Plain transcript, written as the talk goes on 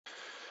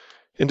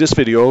In this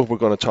video, we're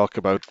going to talk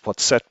about what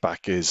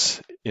setback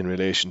is in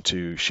relation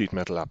to sheet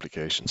metal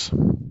applications.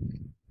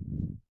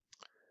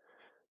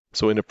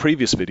 So in a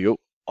previous video,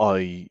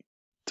 I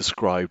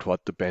described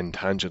what the bend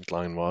tangent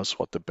line was,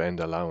 what the bend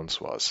allowance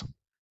was,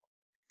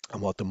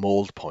 and what the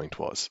mold point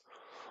was.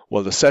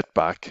 Well, the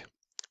setback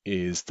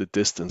is the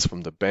distance from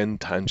the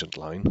bend tangent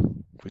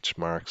line, which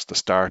marks the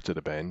start of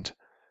the bend,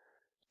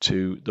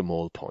 to the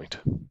mold point.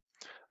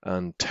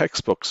 And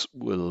textbooks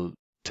will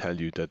tell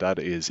you that that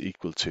is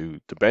equal to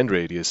the bend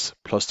radius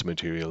plus the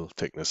material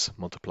thickness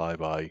multiplied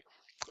by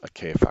a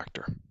K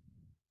factor.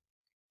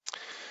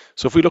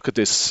 So if we look at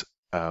this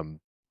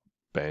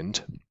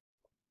bend,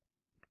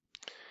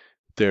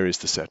 there is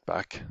the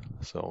setback,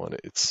 so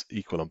it's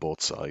equal on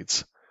both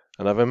sides.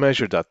 And if I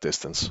measured that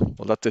distance,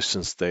 well, that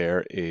distance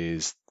there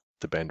is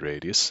the bend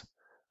radius,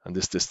 and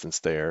this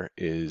distance there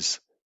is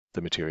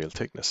the material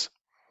thickness.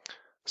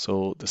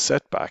 So the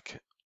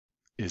setback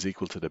is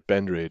equal to the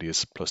bend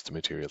radius plus the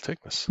material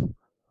thickness.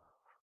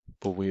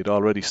 But we had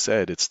already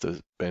said it's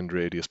the bend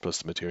radius plus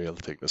the material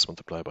thickness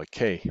multiplied by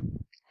K.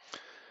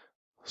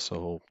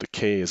 So the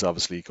K is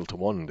obviously equal to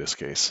 1 in this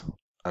case.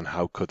 And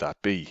how could that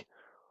be?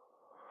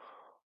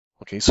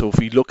 Okay, so if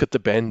we look at the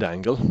bend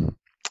angle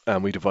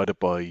and we divide it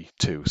by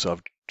 2. So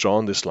I've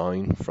drawn this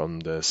line from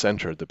the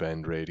center of the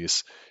bend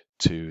radius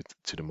to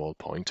the mold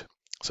point.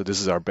 So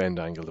this is our bend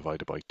angle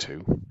divided by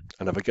 2.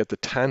 And if I get the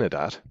tan of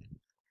that,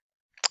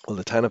 well,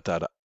 the tan of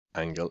that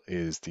angle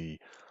is the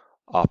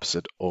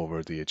opposite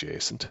over the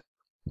adjacent,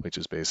 which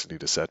is basically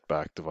the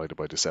setback divided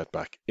by the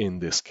setback in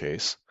this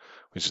case,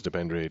 which is the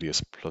bend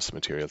radius plus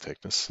material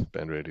thickness,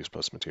 bend radius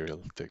plus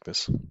material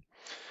thickness.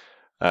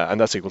 And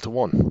that's equal to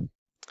 1,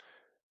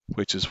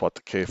 which is what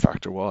the K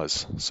factor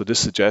was. So this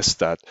suggests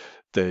that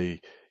the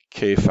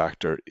K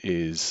factor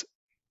is,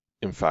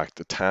 in fact,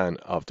 the tan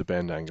of the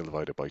bend angle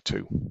divided by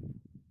 2.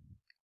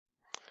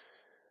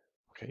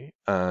 Okay,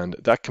 and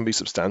that can be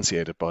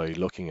substantiated by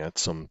looking at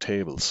some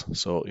tables.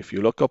 So if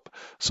you look up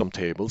some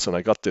tables, and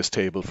I got this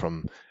table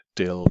from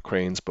Dale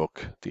Crane's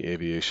book, The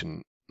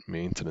Aviation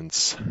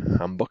Maintenance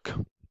Handbook,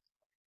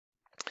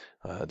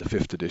 the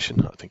 5th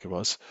edition, I think it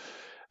was.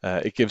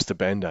 It gives the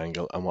bend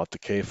angle and what the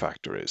K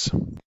factor is.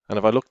 And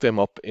if I look them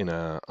up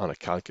on a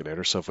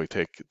calculator, so if we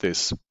take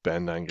this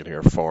bend angle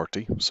here,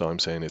 40, so I'm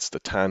saying it's the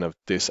tan of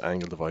this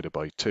angle divided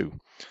by 2.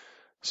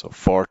 So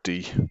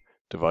 40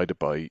 divided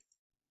by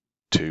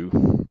 2,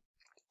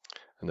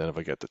 and then if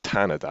I get the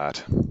tan of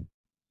that,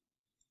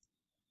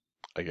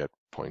 I get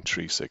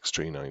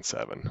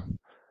 0.36397,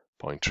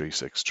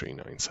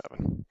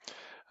 0.36397.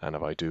 And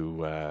if I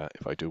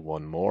do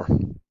one more,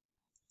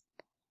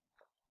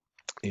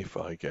 if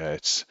I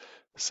get,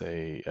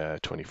 say,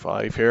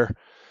 25 here,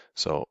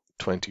 so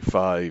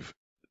 25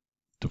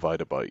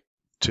 divided by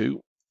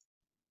 2,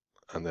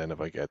 and then if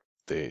I get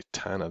the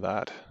tan of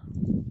that,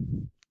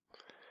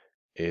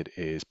 it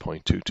is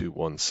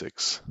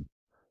 0.221695,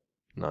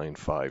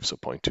 so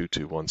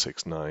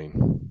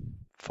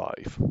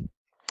 0.221695.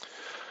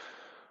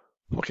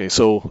 Okay,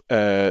 so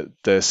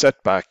the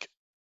setback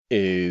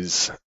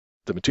is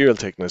the material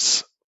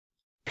thickness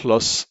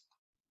plus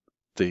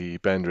the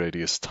bend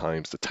radius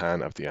times the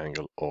tan of the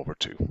angle over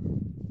 2.